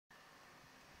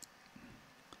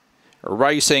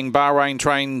Racing, Bahrain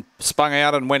Train spun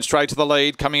out and went straight to the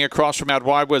lead. Coming across from out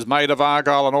wide was Maid of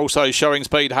Argyle and also showing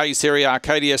speed. Hey Siri,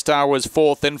 Arcadia Star was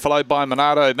fourth, then followed by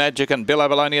Monado Magic and Bill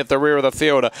Abalone at the rear of the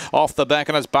field. Off the back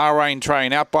and it's Bahrain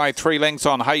Train out by 3 lengths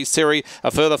on Hey Siri. A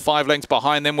further 5 lengths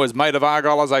behind them was Maid of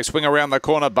Argyle as they swing around the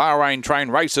corner. Bahrain Train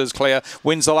races clear,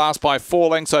 wins the last by 4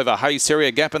 lengths over Hey Siri.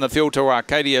 A gap in the field to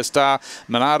Arcadia Star,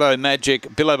 Monado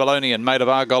Magic, Bill Abalone and Maid of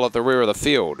Argyle at the rear of the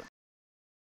field.